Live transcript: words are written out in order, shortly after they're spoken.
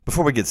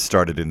Before we get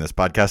started in this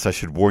podcast, I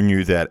should warn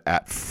you that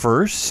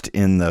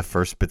in the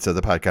first bits of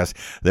the podcast,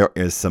 there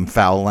is some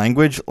foul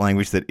language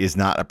that is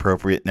not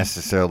appropriate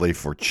necessarily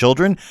for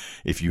children.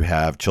 If you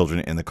have children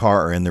in the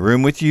car or in the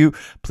room with you,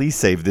 please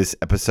save this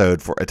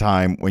episode for a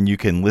time when you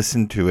can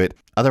listen to it.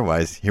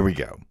 Otherwise, here we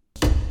go.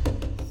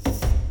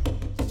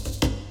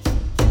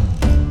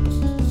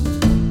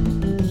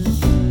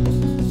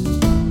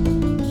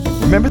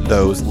 Remember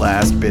those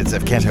last bits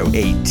of Canto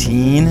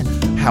 18?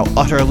 How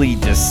utterly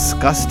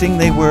disgusting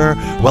they were?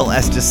 Well,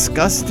 as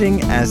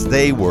disgusting as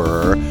they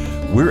were,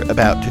 we're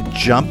about to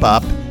jump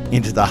up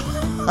into the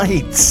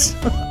heights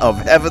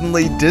of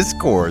heavenly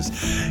discourse.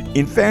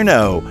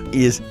 Inferno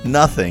is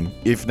nothing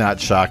if not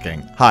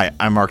shocking. Hi,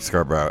 I'm Mark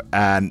Scarborough,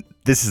 and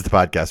this is the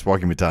podcast,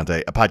 Walking with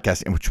Dante, a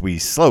podcast in which we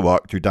slow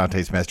walk through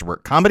Dante's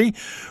masterwork comedy.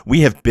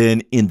 We have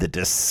been in the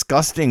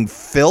disgusting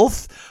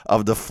filth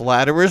of the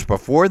flatterers.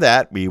 Before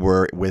that, we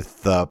were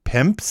with the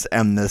pimps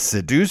and the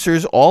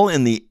seducers, all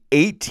in the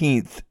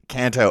 18th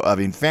canto of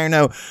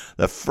Inferno,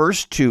 the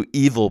first two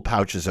evil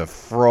pouches of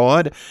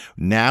fraud.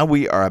 Now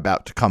we are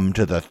about to come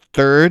to the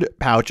third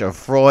pouch of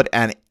fraud,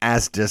 and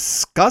as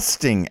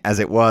disgusting as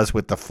it was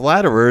with the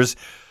flatterers,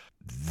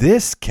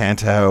 this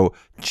canto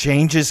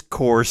changes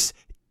course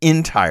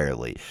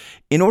entirely.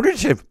 In order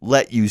to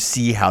let you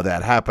see how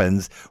that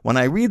happens, when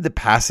I read the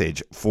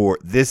passage for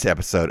this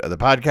episode of the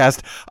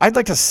podcast, I'd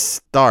like to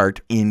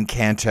start in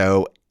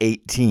Canto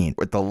 18,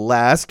 with the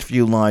last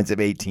few lines of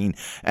 18,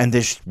 and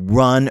just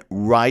run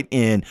right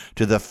in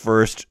to the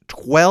first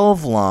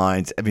 12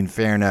 lines of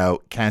Inferno,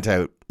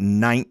 Canto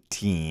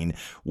 19,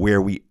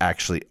 where we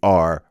actually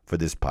are for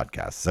this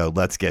podcast. So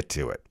let's get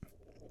to it.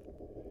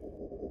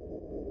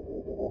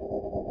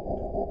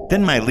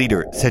 Then my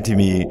leader said to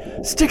me,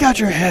 "Stick out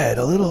your head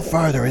a little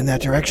farther in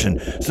that direction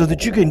so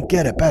that you can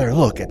get a better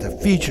look at the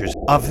features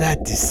of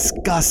that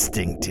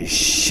disgusting,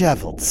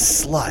 disheveled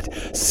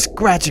slut,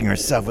 scratching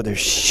herself with her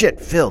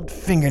shit-filled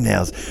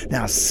fingernails,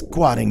 now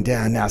squatting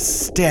down, now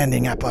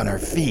standing up on her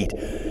feet.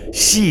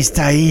 She's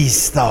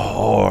Thais the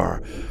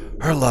whore."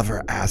 Her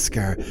lover asked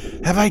her,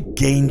 "Have I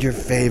gained your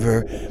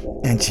favor?"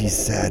 And she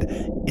said,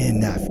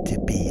 "Enough to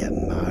be a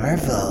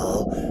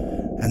marvel."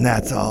 And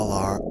that's all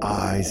our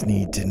eyes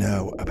need to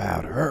know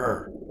about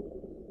her.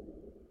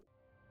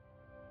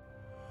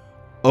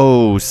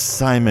 O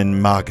Simon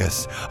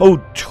Magus,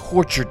 O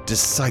tortured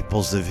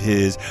disciples of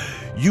his,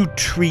 you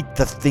treat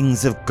the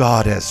things of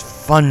God as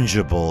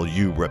fungible,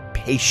 you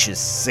rapacious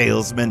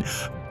salesmen,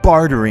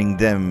 bartering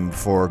them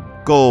for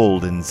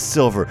gold and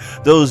silver,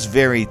 those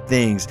very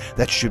things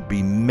that should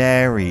be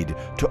married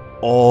to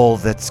all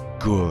that's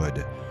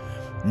good.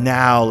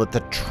 Now let the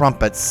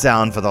trumpet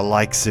sound for the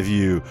likes of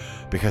you,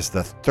 because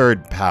the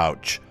third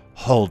pouch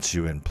holds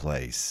you in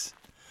place.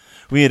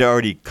 We had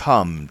already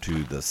come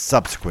to the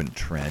subsequent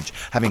trench,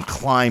 having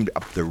climbed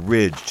up the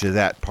ridge to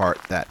that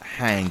part that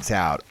hangs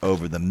out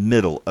over the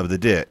middle of the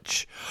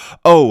ditch.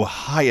 O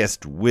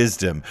highest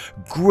wisdom,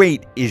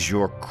 great is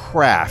your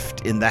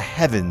craft in the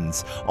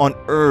heavens, on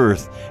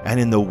earth, and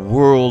in the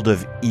world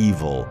of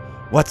evil.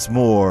 What's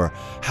more,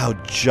 how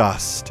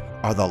just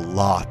are the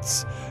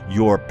lots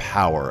your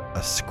power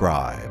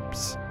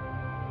ascribes.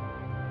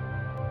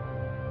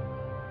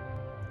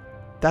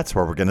 That's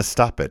where we're going to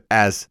stop it,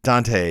 as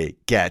Dante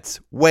gets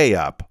way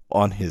up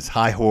on his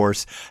high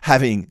horse,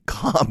 having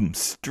come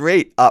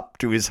straight up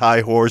to his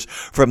high horse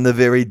from the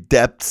very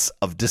depths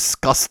of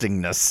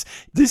disgustingness.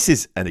 This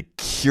is a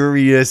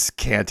curious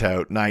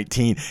Canto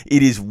 19.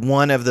 It is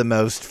one of the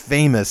most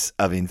famous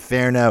of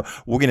Inferno.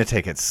 We're going to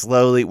take it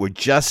slowly. We're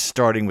just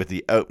starting with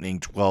the opening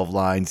 12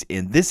 lines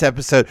in this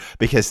episode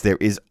because there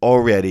is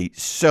already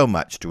so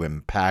much to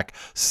unpack.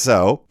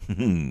 So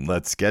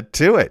let's get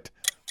to it.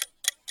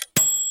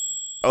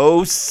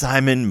 O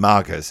Simon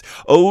Magus,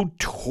 O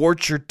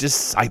tortured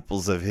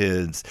disciples of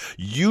his,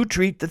 you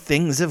treat the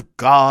things of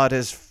God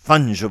as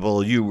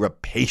fungible, you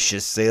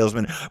rapacious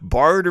salesmen,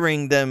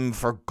 bartering them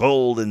for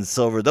gold and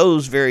silver,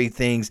 those very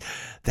things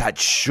that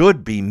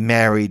should be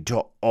married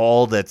to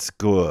all that's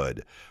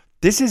good.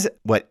 This is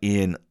what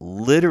in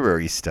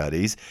literary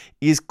studies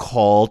is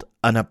called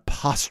an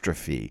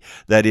apostrophe.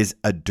 That is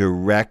a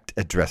direct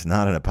address,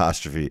 not an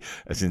apostrophe,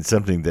 as in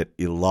something that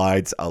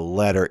elides a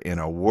letter in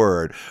a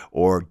word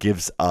or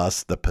gives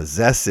us the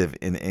possessive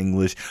in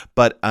English.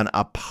 But an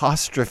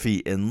apostrophe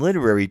in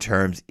literary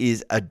terms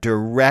is a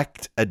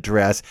direct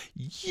address,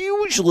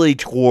 usually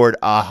toward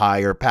a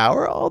higher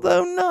power,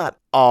 although not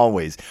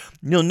always.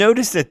 You'll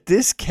notice that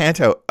this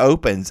canto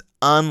opens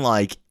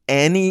unlike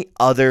any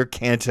other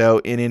canto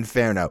in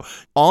Inferno.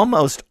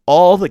 Almost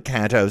all the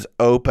cantos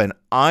open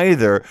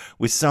either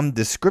with some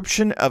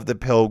description of the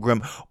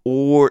pilgrim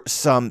or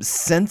some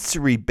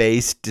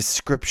sensory-based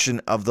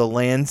description of the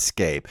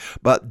landscape.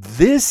 But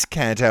this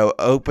canto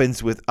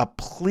opens with a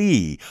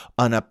plea,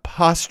 an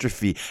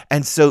apostrophe,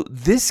 and so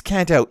this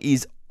canto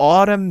is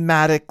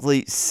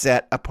automatically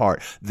set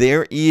apart.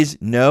 There is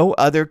no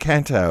other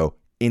canto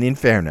in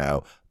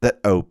Inferno that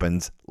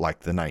opens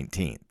like the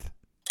 19th.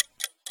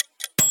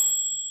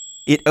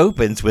 It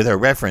opens with a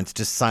reference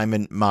to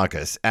Simon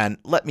Magus, and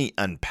let me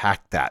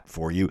unpack that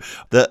for you.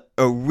 The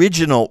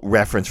original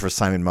reference for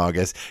Simon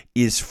Magus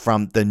is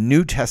from the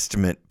New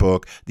Testament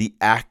book, The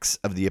Acts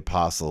of the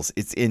Apostles.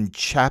 It's in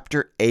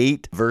chapter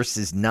 8,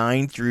 verses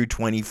 9 through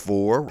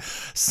 24.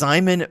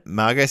 Simon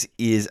Magus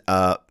is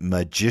a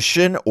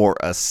magician or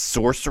a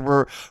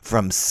sorcerer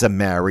from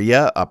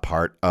Samaria, a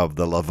part of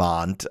the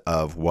Levant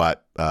of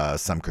what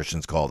some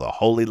Christians call the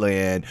Holy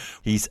Land.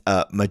 He's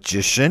a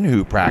magician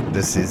who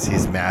practices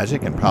his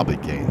magic and probably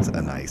gains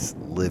a nice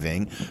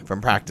living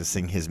from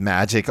practicing his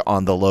magic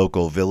on the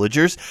local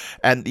villagers.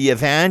 And the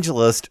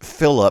evangelist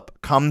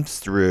Philip comes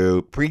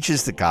through,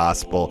 preaches the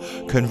gospel,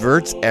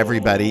 converts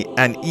everybody,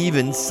 and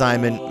even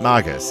Simon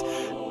Magus.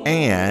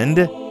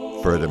 And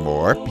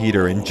furthermore,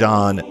 Peter and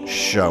John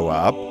show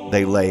up.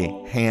 They lay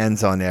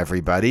hands on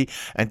everybody,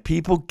 and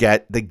people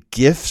get the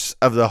gifts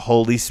of the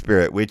Holy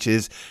Spirit, which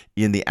is,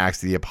 in the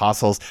Acts of the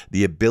Apostles,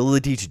 the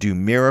ability to do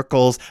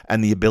miracles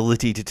and the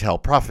ability to tell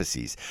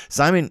prophecies.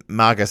 Simon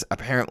Magus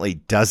apparently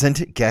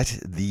doesn't get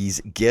these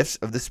gifts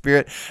of the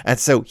Spirit, and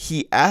so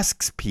he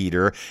asks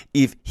Peter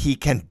if he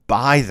can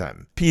buy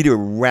them. Peter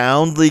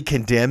roundly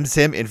condemns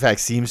him, in fact,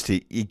 seems to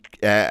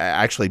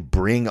actually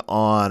bring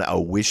on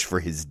a wish for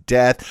his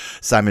death.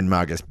 Simon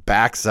Magus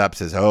backs up,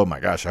 says, "Oh my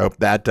gosh, I hope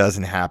that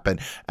doesn't happen."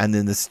 And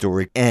then the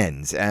story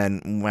ends.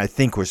 And I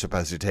think we're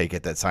supposed to take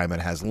it that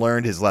Simon has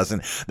learned his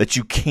lesson, that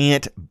you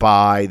can't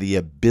buy the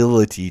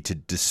ability to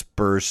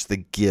disperse the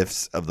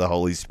gifts of the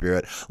Holy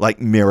Spirit like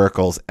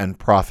miracles and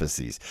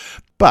prophecies.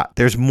 But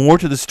there's more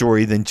to the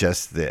story than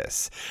just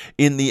this.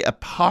 In the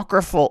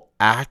apocryphal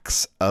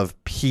Acts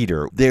of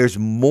Peter, there's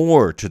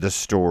more to the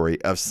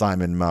story of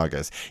Simon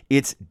Magus.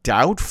 It's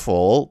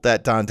doubtful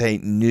that Dante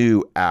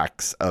knew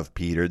Acts of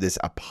Peter, this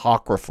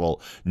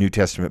apocryphal New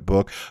Testament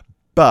book,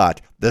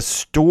 but the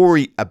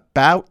story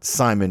about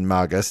Simon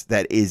Magus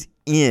that is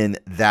in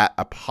that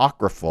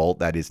apocryphal,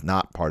 that is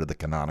not part of the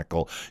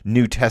canonical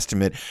New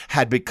Testament,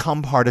 had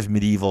become part of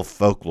medieval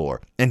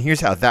folklore. And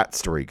here's how that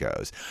story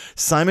goes.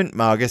 Simon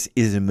Magus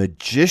is a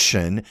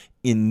magician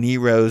in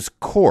Nero's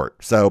court.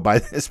 So by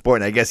this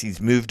point, I guess he's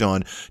moved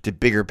on to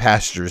bigger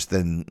pastures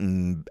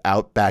than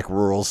outback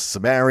rural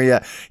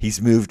Samaria.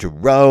 He's moved to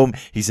Rome.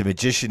 He's a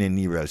magician in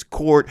Nero's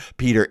court.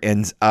 Peter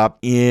ends up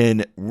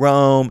in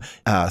Rome.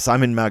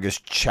 Simon Magus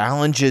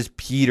challenges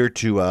Peter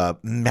to a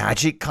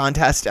magic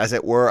contest, as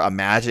it were, a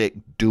magic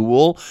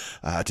duel,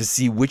 to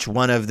see which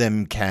one of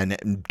them can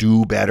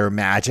do better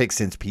magic,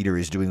 since Peter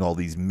is doing all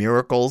these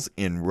miracles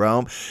in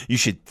Rome. You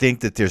should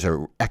think that there's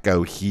an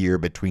echo here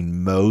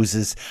between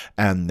Moses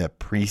and the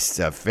priests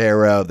of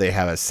Pharaoh. They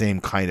have a same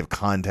kind of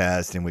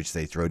contest in which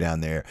they throw down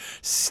their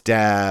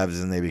staves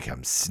and they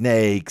become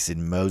snakes,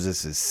 and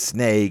Moses'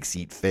 snakes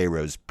eat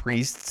Pharaoh's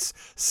priests'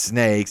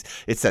 snakes.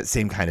 It's that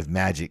same kind of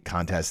magic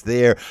contest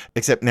there,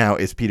 except now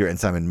it's Peter and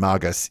Simon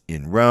Magus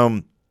in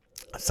Rome.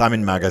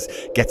 Simon Magus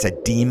gets a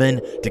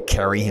demon to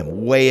carry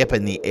him way up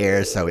in the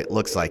air so it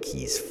looks like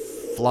he's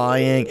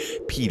flying.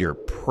 Peter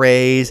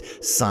prays.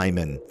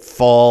 Simon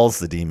falls.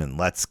 The demon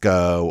lets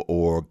go,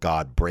 or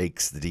God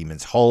breaks the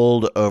demon's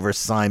hold over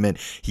Simon.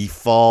 He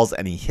falls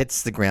and he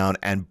hits the ground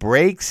and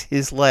breaks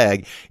his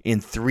leg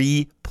in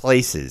 3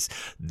 places.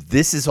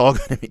 This is all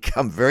going to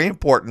become very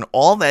important.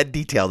 All that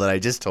detail that I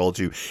just told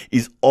you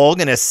is all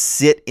going to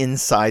sit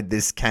inside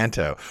this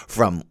canto,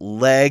 from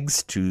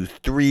legs to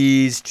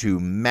threes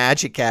to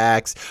magic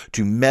acts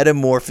to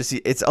metamorphosis.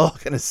 It's all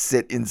going to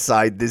sit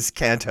inside this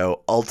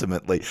canto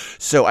ultimately.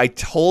 So I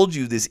told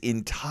you this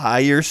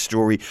entire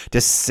story to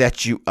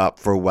set you up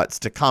for what's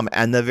to come.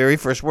 And the very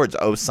first words,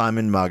 "Oh,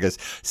 Simon Magus,"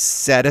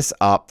 set us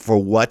up for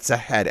what's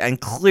ahead. And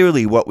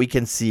clearly what we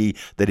can see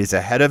that is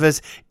ahead of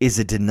us is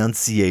a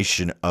denunciation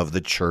of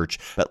the church.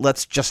 But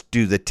let's just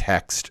do the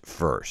text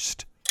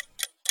first.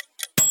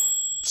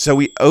 So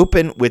we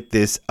open with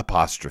this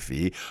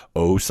apostrophe.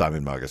 "Oh,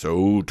 Simon Magus,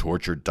 oh,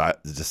 tortured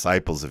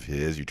disciples of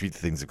his, you treat the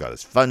things of God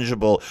as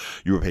fungible.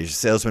 You were patient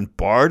salesmen,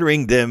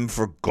 bartering them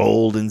for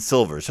gold and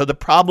silver." So the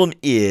problem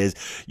is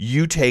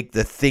you take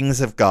the things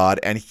of God,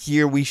 and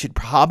here we should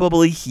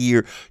probably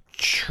hear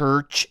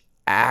church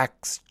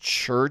acts,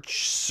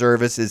 church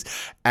services,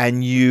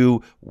 and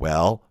you,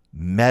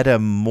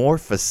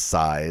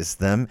 metamorphosize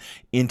them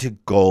into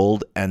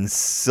gold and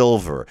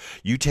silver.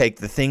 You take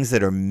the things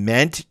that are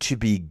meant to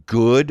be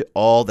good,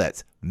 all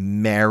that's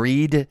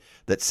married,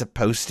 that's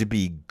supposed to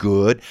be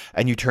good,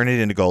 and you turn it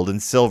into gold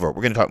and silver.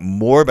 We're going to talk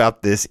more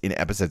about this in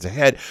episodes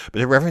ahead, but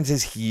the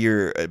references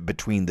here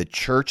between the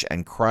church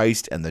and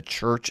Christ and the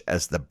church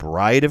as the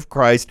bride of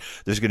Christ,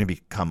 there's going to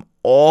become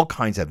all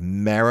kinds of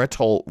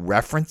marital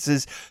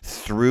references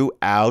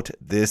throughout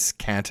this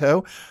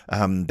canto.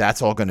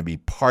 That's all going to be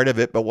part of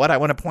it. But what I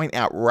want to point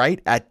out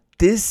right at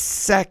this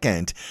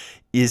second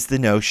is the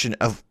notion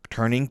of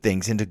turning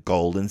things into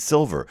gold and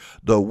silver.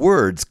 The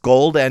words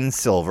gold and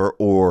silver,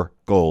 or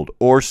gold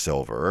or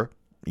silver,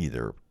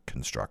 either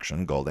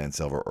construction, gold and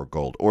silver, or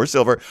gold or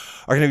silver,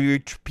 are going to be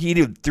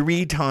repeated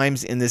 3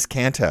 times in this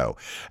canto.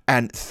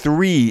 And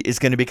 3 is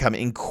going to become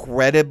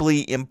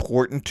incredibly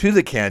important to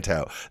the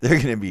canto. There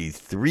are going to be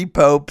 3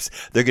 popes.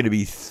 There are going to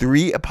be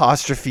 3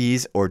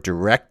 apostrophes or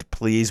direct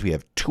pleas. We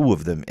have 2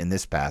 of them in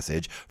this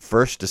passage.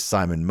 First to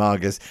Simon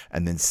Magus,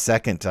 and then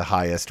second to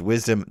Highest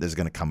Wisdom. There's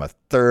going to come a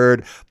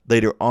third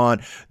later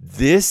on.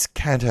 This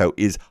canto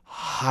is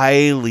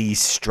highly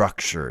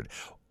structured,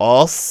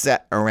 all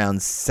set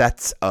around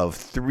sets of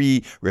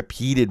 3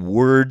 repeated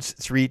words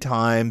 3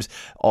 times.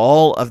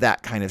 All of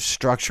that kind of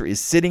structure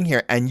is sitting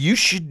here. And you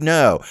should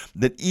know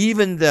that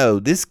even though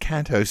this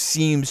canto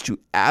seems to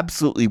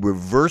absolutely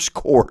reverse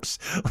course,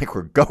 like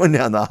we're going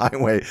down the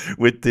highway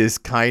with this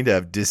kind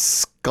of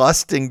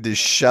disgusting,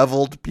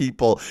 disheveled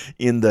people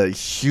in the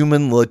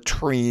human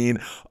latrine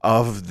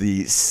of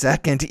the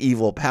second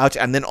evil pouch,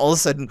 and then all of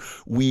a sudden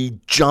we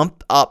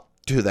jump up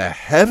to the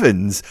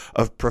heavens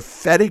of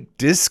prophetic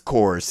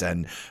discourse,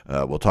 and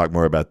we'll talk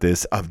more about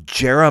this, of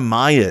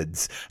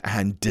Jeremiads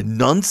and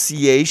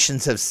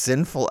denunciations of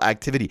sinful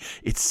activity.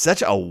 It's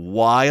such a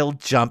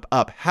wild jump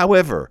up.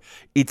 However,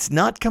 it's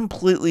not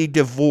completely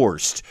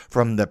divorced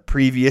from the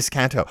previous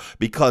canto,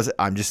 because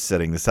I'm just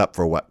setting this up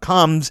for what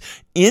comes.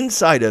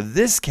 Inside of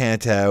this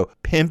canto,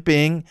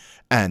 pimping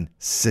and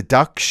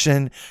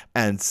seduction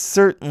and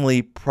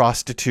certainly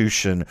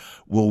prostitution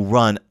will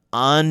run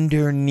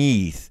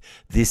underneath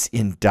this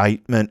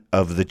indictment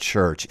of the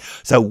church.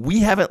 So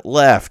we haven't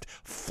left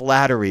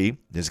flattery.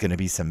 There's going to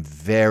be some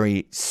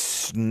very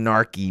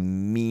snarky,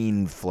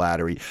 mean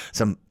flattery,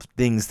 some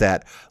things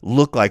that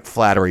look like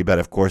flattery, but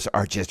of course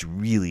are just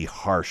really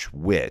harsh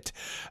wit.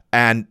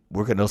 And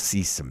we're going to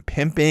see some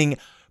pimping,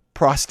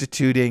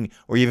 prostituting.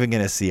 We're even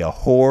going to see a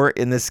whore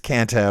in this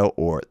canto,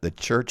 or the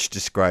church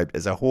described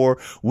as a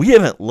whore. We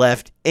haven't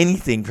left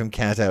anything from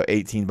Canto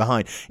 18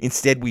 behind.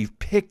 Instead, we've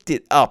picked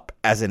it up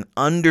as an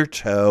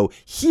undertow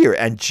here.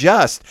 And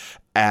just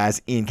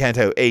as in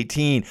Canto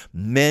 18,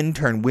 men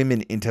turn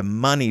women into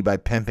money by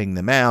pimping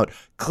them out,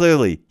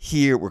 clearly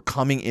here we're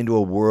coming into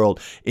a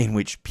world in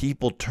which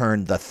people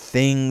turn the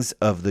things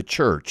of the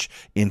church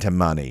into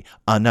money.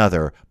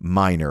 Another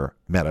minor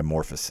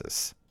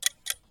metamorphosis.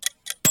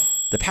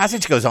 The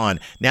passage goes on,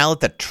 now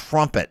let the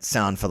trumpet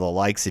sound for the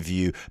likes of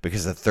you,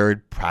 because the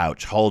third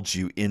pouch holds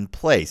you in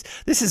place.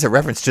 This is a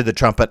reference to the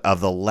trumpet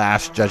of the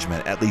last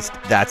judgment. At least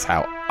that's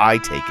how I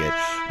take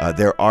it.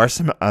 There are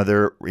some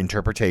other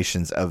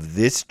interpretations of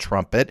this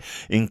trumpet,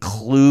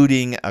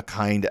 including a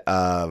kind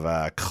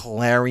of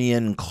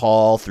clarion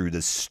call through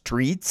the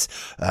streets.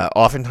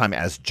 Oftentimes,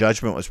 as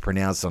judgment was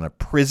pronounced on a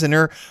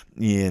prisoner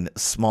in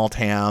small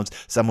towns,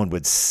 someone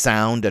would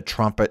sound a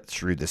trumpet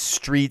through the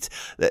streets.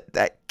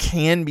 That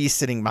can be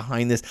sitting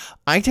behind this.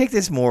 I take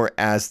this more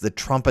as the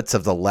trumpets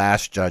of the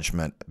last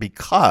judgment,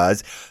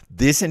 because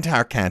this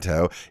entire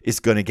canto is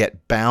going to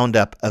get bound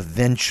up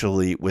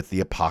eventually with the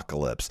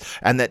apocalypse,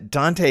 and that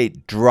Dante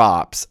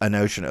drops a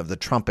notion of the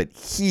trumpet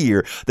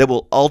here that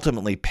will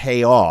ultimately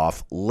pay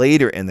off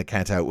later in the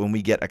canto when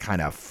we get a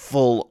kind of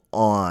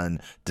full-on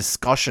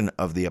discussion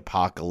of the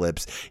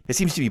apocalypse. It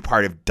seems to be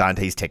part of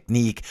Dante's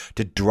technique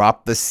to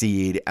drop the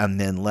seed and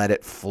then let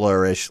it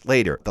flourish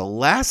later. The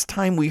last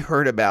time we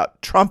heard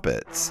about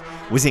trumpets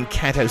was in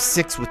Canto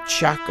 6 with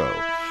Ciacco,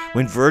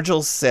 when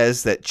Virgil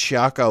says that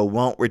Ciacco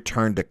won't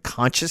return to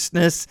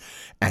consciousness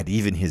and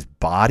even his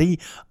body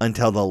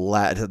until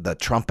the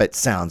trumpet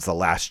sounds, the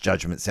last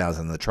judgment sounds,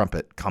 and the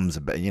trumpet comes,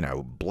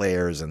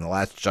 blares, and the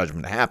last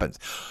judgment happens.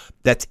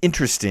 That's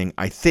interesting,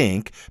 I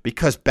think,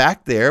 because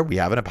back there we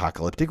have an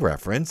apocalyptic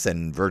reference,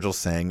 and Virgil's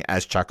saying,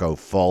 as Ciacco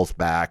falls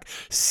back,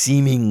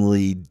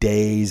 seemingly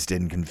dazed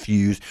and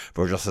confused,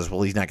 Virgil says,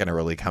 well, he's not going to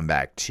really come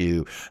back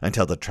to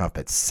until the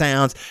trumpet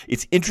sounds.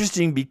 It's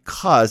interesting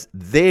because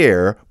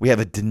there we have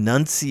a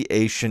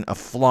denunciation of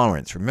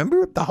Florence.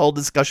 Remember the whole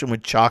discussion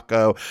with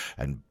Ciacco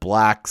and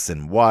blacks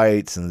and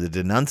whites, and the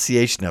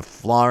denunciation of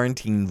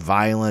Florentine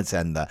violence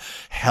and the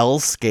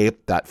hellscape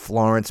that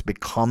Florence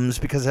becomes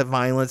because of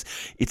violence?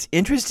 It's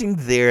interesting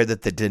there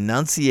that the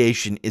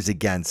denunciation is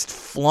against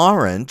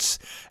Florence,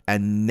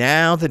 and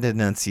now the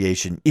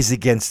denunciation is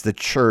against the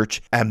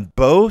church, and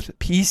both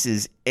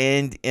pieces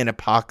end in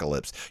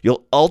apocalypse.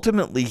 You'll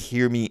ultimately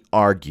hear me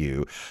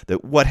argue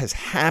that what has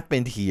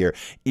happened here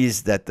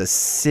is that the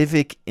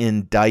civic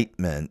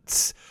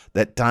indictments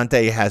that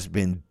Dante has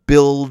been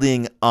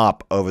building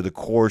up over the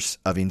course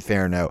of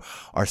Inferno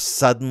are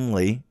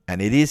suddenly,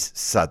 and it is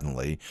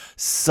suddenly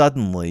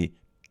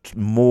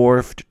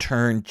morphed,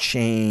 turned,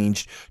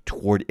 changed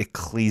toward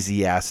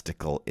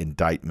ecclesiastical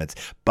indictments,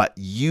 but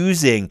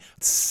using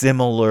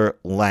similar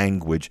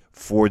language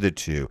for the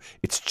two.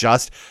 It's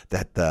just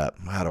that the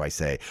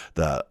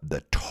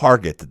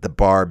target that the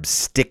barb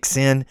sticks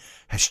in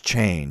has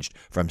changed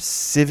from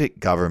civic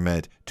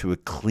government to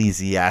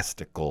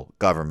ecclesiastical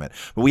government.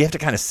 But we have to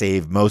kind of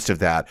save most of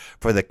that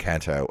for the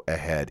canto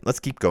ahead. Let's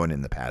keep going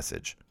in the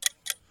passage.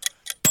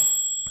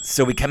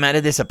 So we come out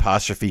of this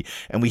apostrophe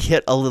and we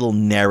hit a little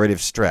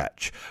narrative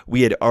stretch.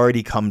 We had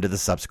already come to the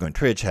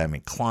subsequent ridge,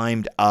 having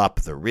climbed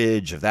up the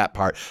ridge of that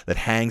part that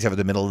hangs over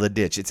the middle of the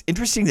ditch. It's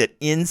interesting that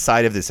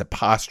inside of this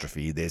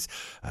apostrophe, this,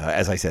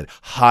 as I said,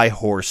 high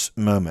horse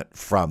moment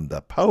from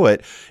the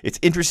poet, it's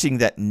interesting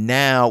that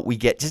now we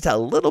get just a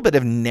little bit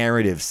of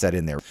narrative set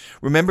in there.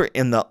 Remember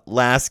in the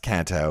last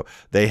canto,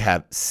 they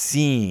have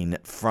seen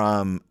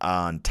from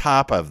on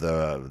top of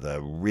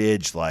the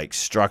ridge-like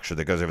structure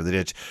that goes over the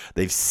ditch,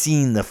 they've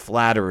seen the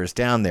flatterers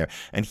down there.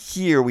 And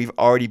here we've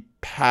already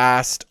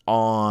passed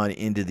on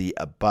into the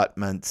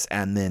abutments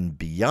and then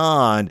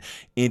beyond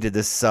into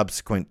the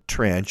subsequent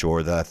trench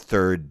or the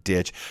third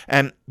ditch.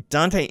 And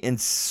Dante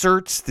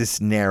inserts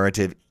this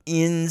narrative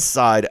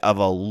inside of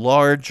a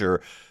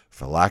larger,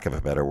 for lack of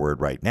a better word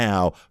right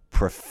now,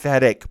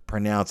 prophetic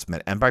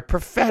pronouncement. And by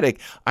prophetic,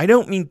 I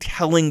don't mean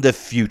telling the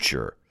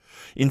future.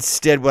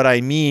 Instead, what I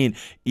mean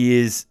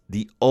is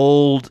the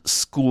old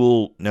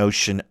school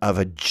notion of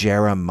a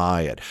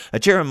Jeremiad. A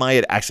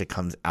Jeremiad actually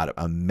comes out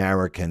of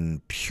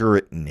American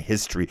Puritan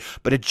history,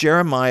 but a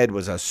Jeremiad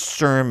was a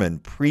sermon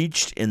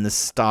preached in the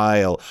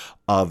style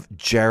of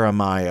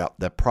Jeremiah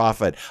the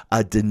prophet,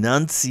 a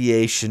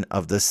denunciation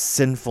of the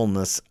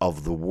sinfulness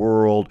of the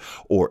world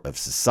or of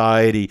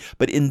society.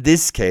 But in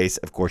this case,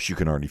 of course, you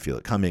can already feel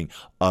it coming,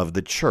 of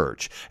the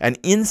church. And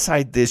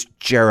inside this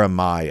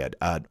Jeremiad,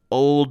 an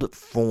old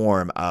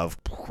form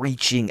of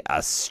preaching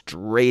a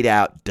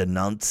straight-out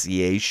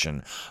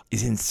denunciation,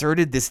 is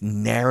inserted this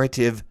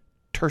narrative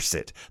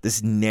tercet,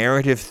 this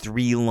narrative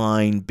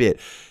three-line bit.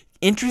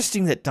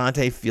 Interesting that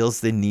Dante feels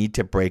the need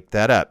to break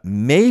that up.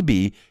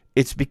 Maybe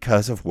it's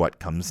because of what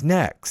comes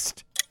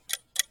next.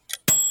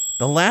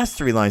 The last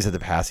three lines of the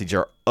passage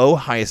are, O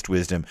highest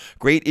wisdom,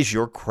 great is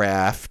your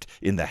craft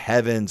in the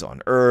heavens,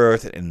 on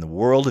earth, and in the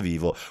world of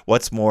evil.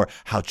 What's more,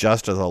 how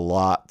just are the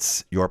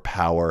lots your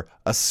power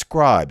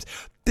ascribes.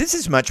 This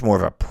is much more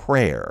of a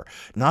prayer,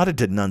 not a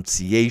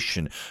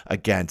denunciation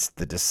against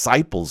the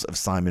disciples of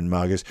Simon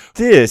Magus.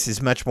 This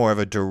is much more of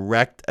a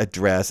direct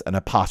address, an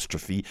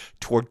apostrophe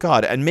toward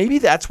God. And maybe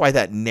that's why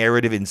that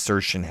narrative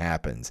insertion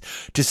happens,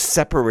 to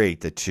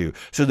separate the two,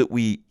 so that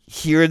we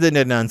hear the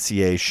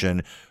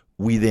denunciation,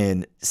 we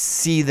then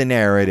see the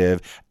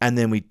narrative, and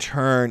then we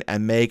turn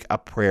and make a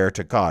prayer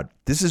to God.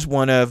 This is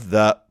one of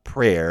the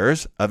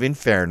prayers of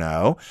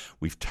Inferno.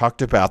 We've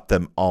talked about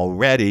them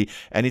already,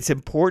 and it's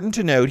important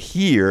to note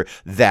here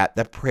that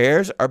the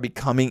prayers are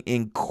becoming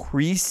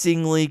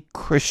increasingly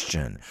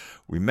Christian.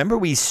 Remember,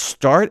 we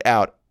start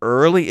out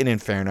early in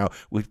Inferno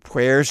with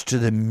prayers to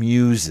the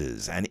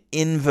muses and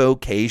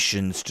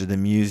invocations to the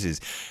muses.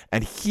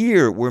 And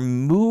here we're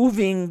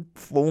moving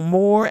for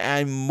more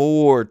and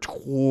more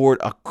toward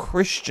a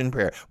Christian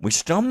prayer. We're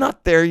still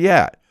not there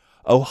yet.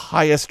 O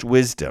highest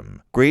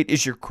wisdom, great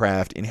is your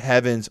craft in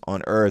heavens,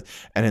 on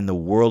earth, and in the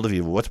world of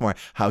evil. What's more,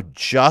 how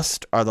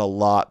just are the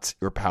lots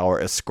your power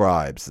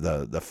ascribes,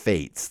 the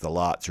fates, the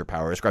lots your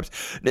power ascribes.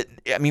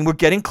 I mean, we're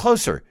getting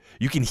closer.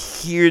 You can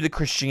hear the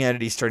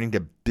Christianity starting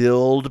to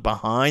build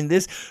behind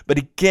this. But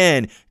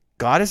again,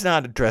 God is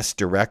not addressed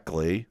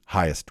directly.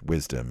 Highest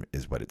wisdom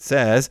is what it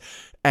says.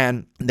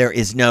 And there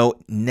is no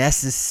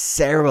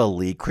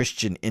necessarily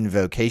Christian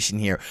invocation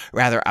here,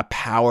 rather a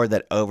power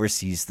that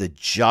oversees the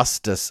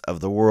justice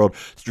of the world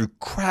through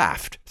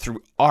craft,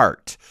 through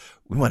art.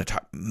 We want to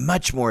talk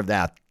much more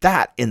about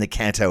that in the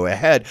canto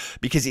ahead,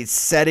 because it's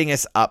setting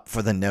us up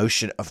for the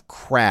notion of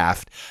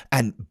craft.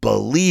 And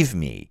believe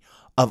me,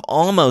 of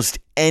almost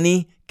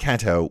any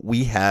canto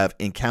we have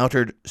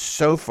encountered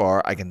so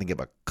far, I can think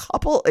of a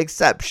couple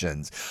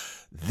exceptions,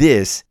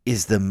 this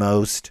is the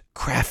most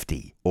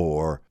crafty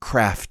or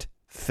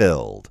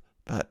craft-filled.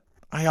 But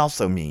I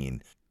also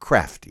mean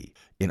crafty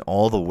in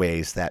all the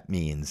ways that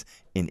means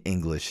in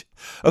English.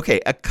 Okay,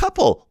 a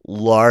couple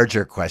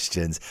larger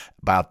questions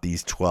about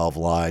these 12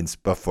 lines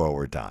before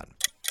we're done.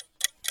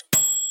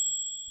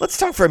 Let's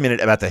talk for a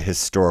minute about the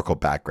historical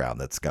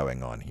background that's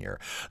going on here.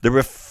 The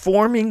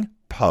reforming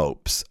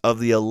popes of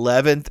the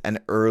 11th and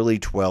early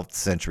 12th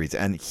centuries.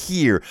 And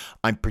here,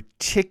 I'm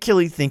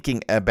particularly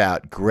thinking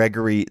about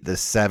Gregory the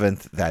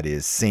Seventh, that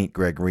is St.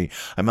 Gregory.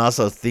 I'm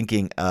also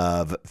thinking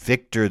of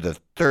Victor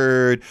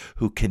III,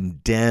 who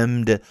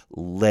condemned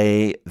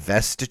lay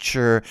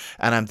vestiture.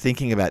 And I'm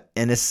thinking about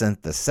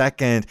Innocent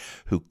II,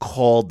 who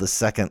called the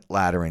Second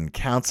Lateran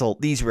Council.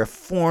 These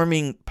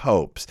reforming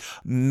popes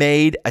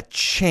made a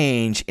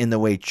change in the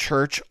way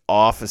church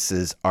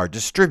offices are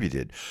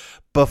distributed.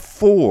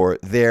 Before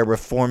their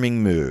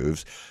reforming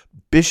moves,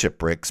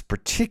 bishoprics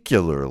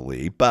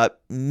particularly,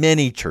 but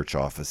many church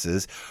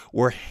offices,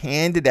 were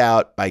handed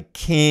out by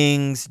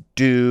kings,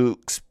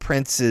 dukes,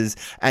 princes,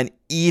 and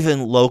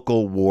even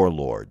local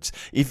warlords.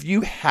 If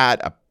you had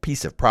a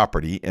piece of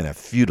property in a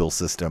feudal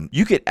system,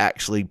 you could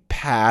actually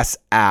pass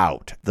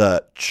out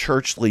the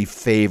churchly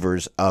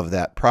favors of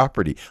that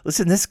property.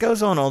 Listen, this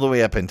goes on all the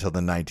way up until the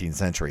 19th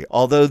century.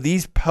 Although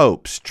these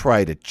popes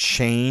try to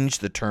change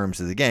the terms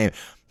of the game,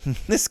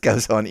 This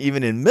goes on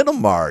even in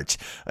Middlemarch.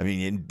 I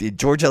mean, in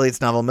George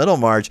Eliot's novel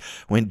Middlemarch,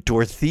 when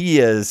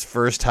Dorothea's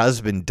first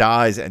husband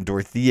dies and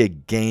Dorothea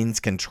gains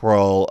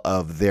control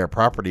of their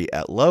property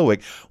at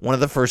Lowick, one of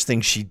the first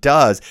things she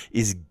does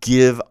is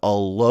give a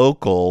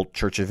local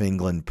Church of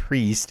England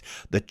priest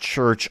the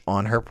church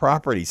on her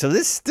property. So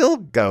this still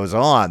goes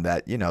on,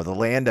 that, the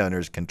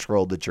landowners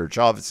controlled the church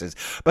offices.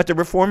 But the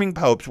reforming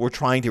popes were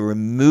trying to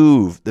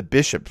remove the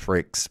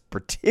bishoprics,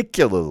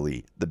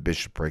 particularly the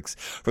bishoprics,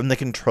 from the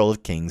control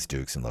of kings,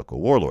 dukes, and local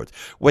warlords.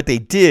 What they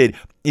did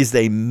is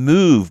they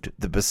moved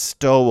the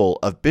bestowal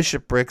of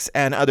bishoprics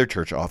and other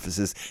church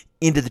offices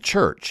into the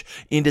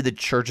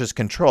church's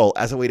control,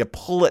 as a way to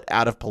pull it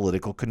out of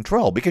political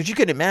control. Because you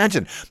can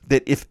imagine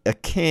that if a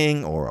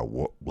king or a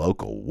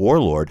local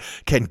warlord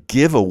can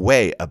give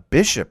away a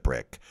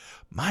bishopric,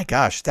 my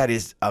gosh, that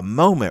is a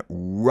moment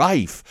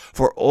rife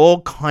for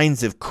all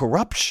kinds of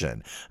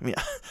corruption. I mean,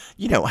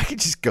 I could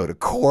just go to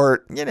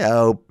court,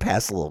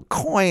 pass a little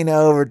coin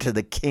over to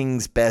the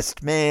king's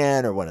best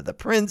man or one of the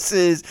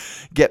princes,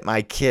 get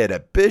my kid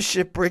a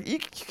bishopric.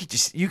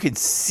 You can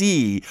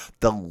see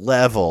the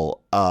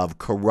level of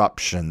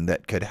corruption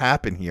that could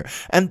happen here.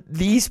 And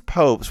these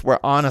popes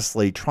were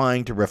honestly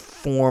trying to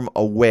reform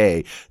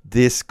away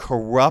this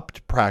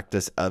corrupt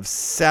practice of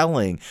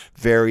selling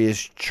various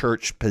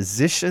church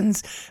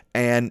positions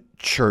and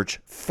church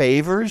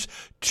favors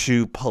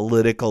to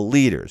political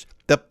leaders.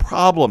 The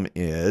problem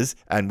is,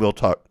 and we'll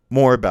talk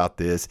more about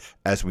this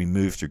as we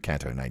move through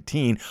Canto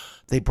 19,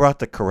 they brought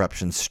the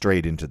corruption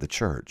straight into the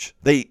church.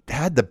 They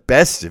had the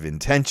best of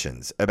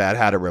intentions about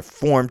how to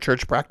reform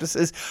church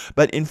practices,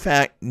 but in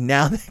fact,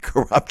 now the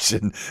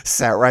corruption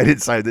sat right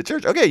inside the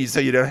church. Okay, so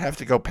you don't have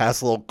to go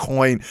pass a little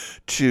coin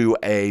to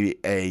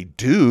a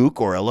duke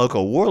or a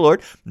local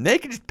warlord. They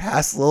can just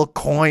pass a little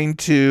coin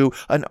to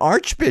an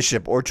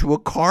archbishop or to a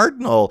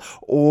cardinal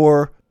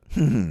or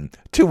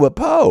to a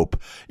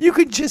pope. You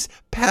can just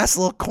pass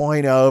a little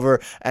coin over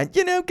and,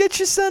 get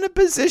your son a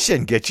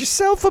position. Get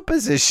yourself a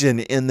position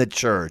in the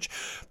church.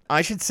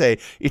 I should say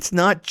it's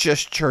not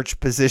just church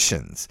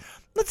positions.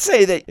 Let's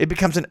say that it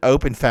becomes an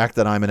open fact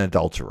that I'm an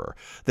adulterer,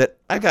 that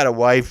I've got a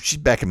wife, she's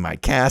back in my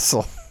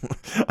castle.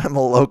 I'm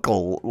a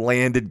local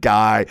landed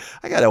guy.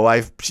 I got a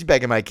wife, she's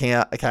back in my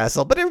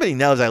castle, but everybody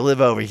knows I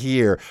live over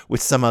here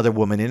with some other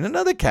woman in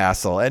another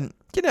castle. And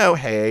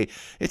hey,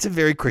 it's a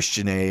very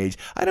Christian age.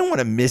 I don't want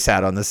to miss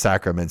out on the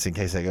sacraments in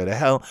case I go to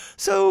hell.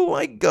 So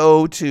I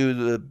go to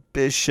the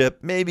bishop,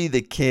 maybe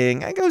the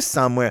king. I go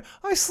somewhere.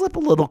 I slip a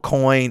little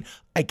coin.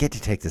 I get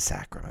to take the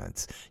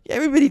sacraments.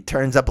 Everybody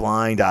turns a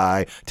blind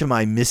eye to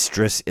my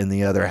mistress in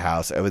the other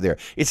house over there.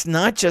 It's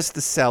not just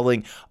the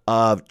selling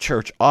of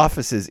church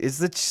offices. It's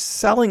the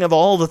selling of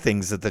all the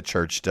things that the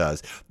church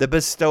does. The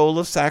bestowal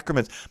of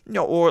sacraments.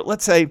 Or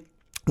let's say,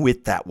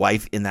 with that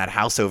wife in that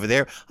house over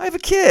there, I have a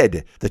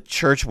kid. The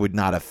church would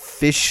not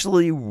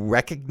officially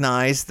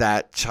recognize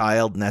that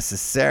child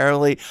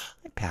necessarily.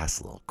 I pass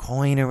a little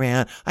coin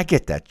around. I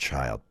get that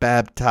child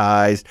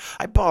baptized.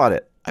 I bought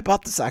it. I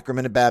bought the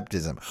sacrament of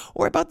baptism,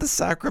 or I bought the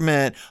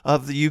sacrament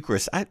of the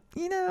Eucharist.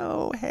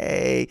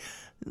 Hey,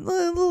 a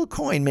little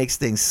coin makes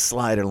things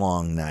slide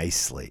along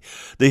nicely.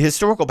 The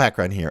historical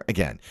background here,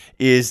 again,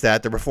 is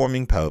that the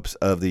reforming popes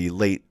of the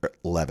late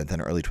 11th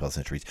and early 12th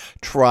centuries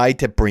tried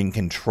to bring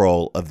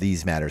control of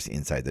these matters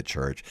inside the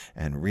church,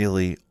 and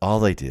really all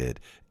they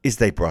did is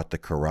they brought the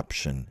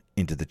corruption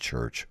into the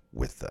church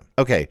with them.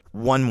 Okay,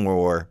 one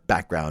more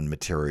background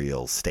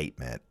material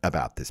statement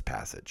about this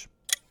passage.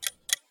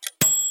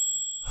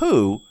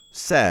 Who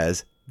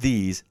says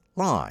these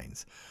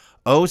lines?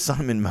 O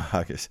Simon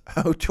Magus,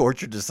 O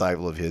tortured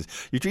disciple of his,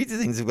 you treat the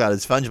things of God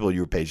as fungible,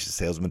 you patient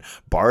salesman,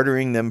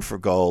 bartering them for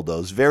gold,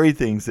 those very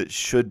things that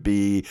should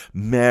be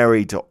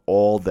married to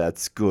all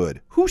that's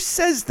good. Who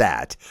says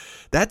that?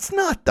 That's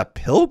not the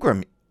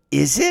pilgrim,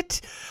 is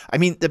it? I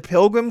mean, the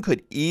pilgrim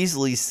could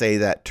easily say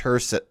that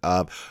terse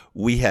of,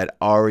 we had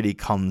already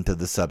come to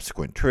the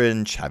subsequent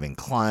trench, having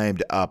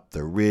climbed up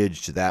the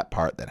ridge to that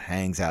part that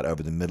hangs out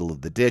over the middle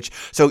of the ditch.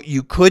 So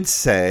you could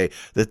say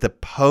that the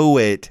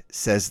poet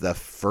says the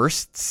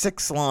first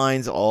 6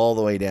 lines all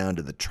the way down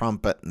to the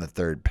trumpet and the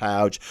third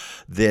pouch.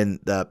 Then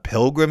the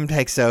pilgrim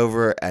takes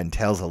over and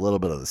tells a little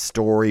bit of the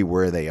story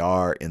where they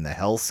are in the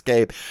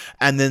hellscape.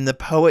 And then the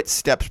poet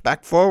steps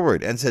back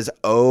forward and says,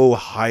 "O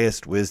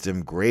highest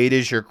wisdom, great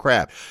is your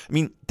craft." I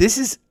mean, this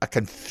is a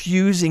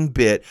confusing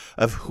bit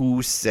of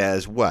who says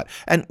what.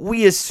 And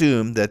we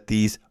assume that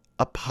these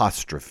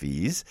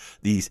apostrophes,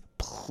 these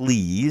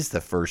pleas,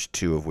 the first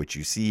 2 of which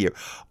you see here,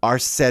 are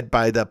said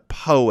by the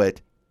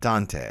poet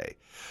Dante.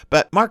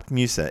 But Mark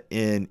Musa,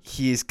 in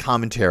his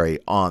commentary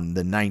on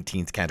the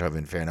 19th Canto of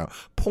Inferno,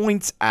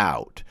 points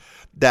out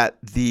that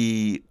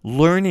the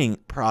learning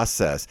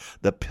process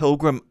the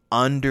pilgrim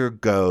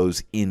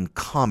undergoes in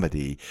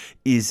comedy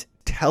is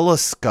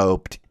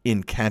telescoped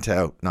in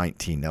Canto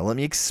 19. Now, let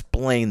me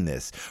explain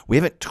this. We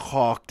haven't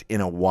talked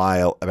in a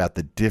while about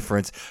the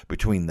difference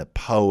between the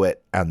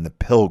poet and the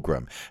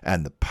pilgrim,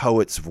 and the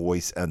poet's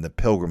voice and the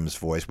pilgrim's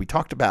voice. We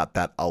talked about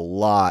that a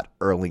lot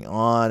early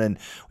on, and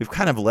we've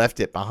kind of left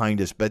it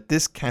behind us, but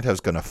this canto is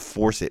going to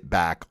force it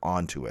back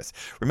onto us.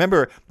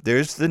 Remember,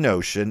 there's the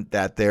notion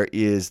that there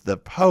is the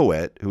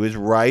poet who is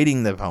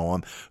writing the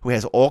poem, who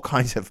has all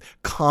kinds of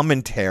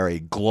commentary,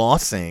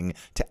 glossing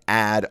to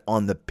add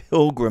on the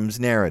pilgrim's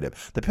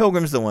narrative. The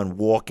pilgrim's the one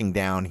walking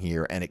down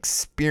here and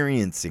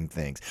experiencing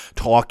things,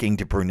 talking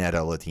to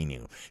Brunetto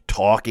Latino,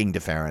 talking to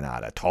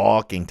Farinata,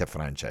 talking to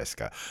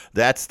Francesca.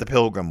 That's the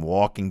pilgrim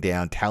walking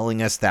down,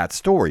 telling us that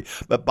story.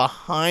 But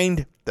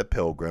behind the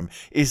pilgrim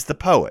is the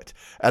poet,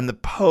 and the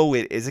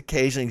poet is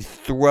occasionally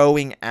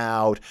throwing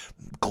out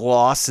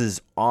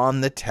glosses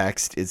on the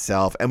text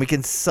itself, and we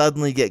can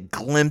suddenly get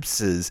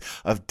glimpses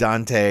of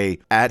Dante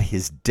at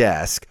his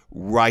desk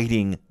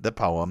writing the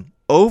poem.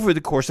 Over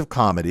the course of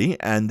comedy,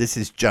 and this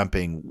is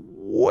jumping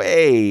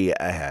way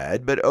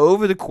ahead, but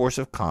over the course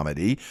of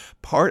comedy,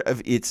 part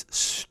of its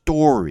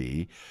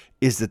story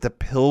is that the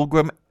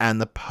pilgrim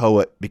and the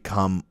poet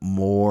become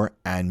more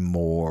and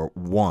more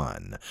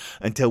one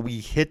until we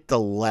hit the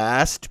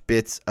last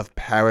bits of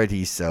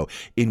Paradiso,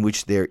 in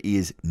which there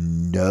is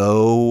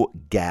no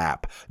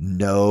gap,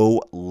 no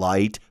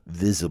light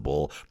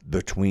visible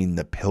between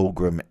the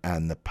pilgrim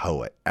and the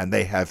poet, and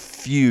they have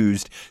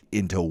fused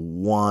into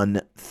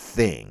one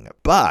thing.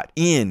 But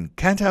in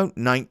Canto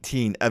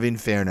 19 of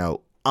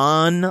Inferno,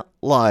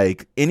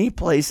 unlike any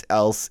place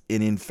else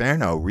in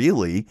Inferno,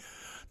 really,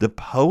 the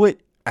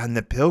poet and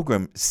the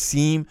pilgrim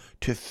seem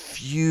to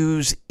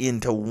fuse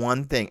into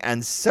one thing.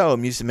 And so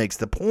Musa makes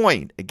the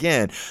point,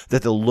 again,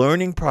 that the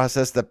learning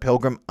process the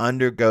pilgrim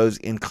undergoes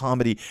in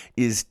comedy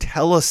is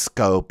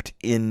telescoped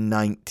in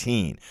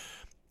 19.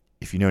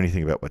 If you know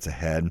anything about what's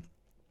ahead,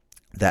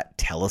 that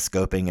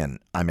telescoping, and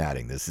I'm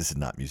adding this is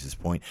not Musa's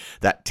point,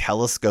 that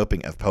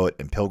telescoping of poet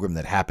and pilgrim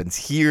that happens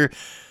here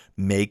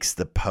makes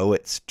the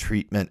poet's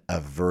treatment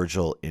of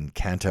Virgil in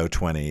Canto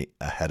 20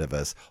 ahead of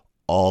us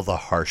all the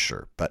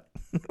harsher. But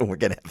we're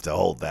going to have to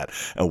hold that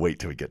and wait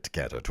till we get to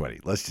Canto 20.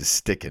 Let's just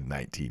stick in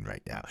 19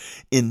 right now.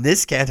 In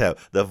this canto,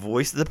 the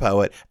voice of the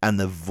poet and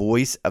the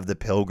voice of the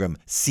pilgrim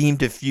seem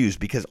to fuse,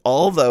 because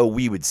although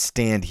we would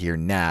stand here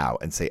now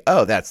and say,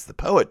 oh, that's the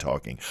poet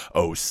talking,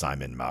 oh,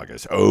 Simon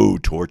Magus, oh,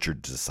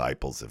 tortured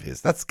disciples of his,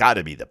 that's got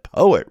to be the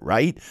poet,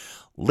 right?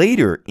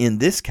 Later in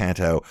this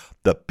canto,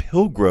 the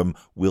pilgrim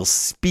will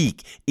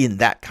speak in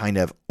that kind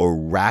of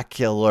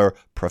oracular,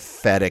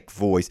 prophetic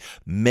voice,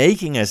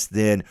 making us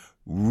then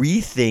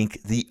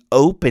rethink the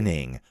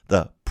opening,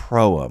 the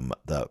proem,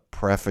 the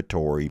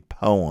prefatory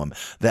poem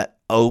that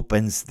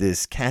opens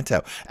this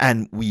canto.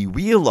 And we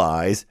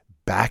realize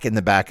back in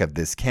the back of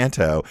this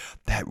canto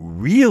that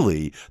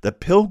really the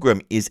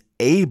pilgrim is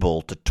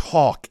able to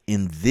talk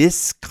in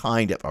this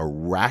kind of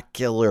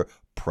oracular,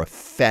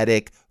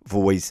 prophetic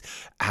voice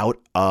out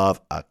of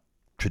a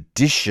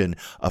tradition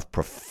of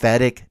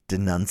prophetic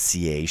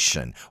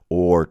denunciation,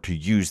 or to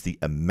use the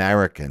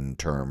American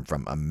term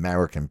from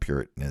American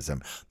Puritanism,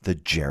 the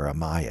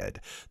Jeremiad.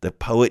 The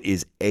poet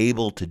is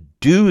able to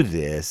do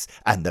this,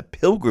 and the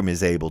pilgrim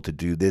is able to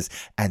do this,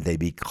 and they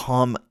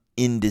become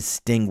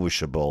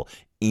indistinguishable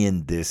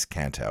in this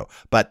canto.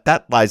 But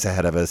that lies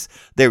ahead of us.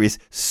 There is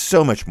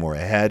so much more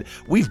ahead.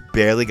 We've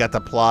barely got the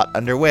plot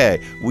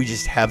underway. We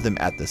just have them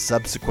at the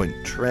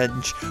subsequent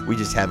trench. We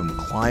just have them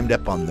climbed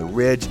up on the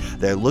ridge.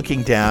 They're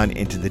looking down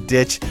into the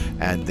ditch,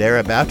 and they're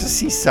about to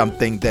see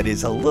something that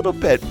is a little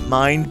bit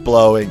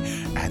mind-blowing,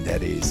 and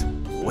that is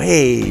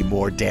way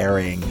more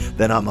daring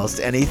than almost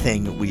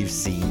anything we've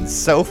seen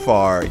so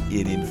far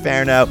in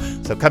Inferno.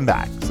 So come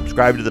back,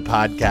 subscribe to the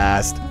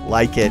podcast,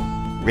 like it,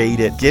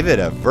 rate it, give it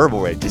a verbal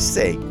rate, just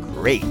say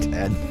great,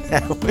 and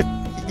that would be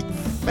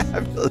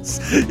fabulous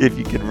if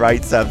you can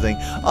write something.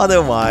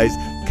 Otherwise,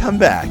 come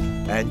back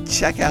and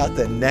check out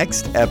the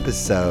next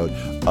episode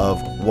of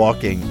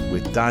Walking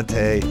with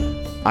Dante.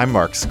 I'm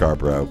Mark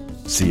Scarborough.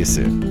 See you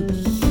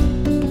soon.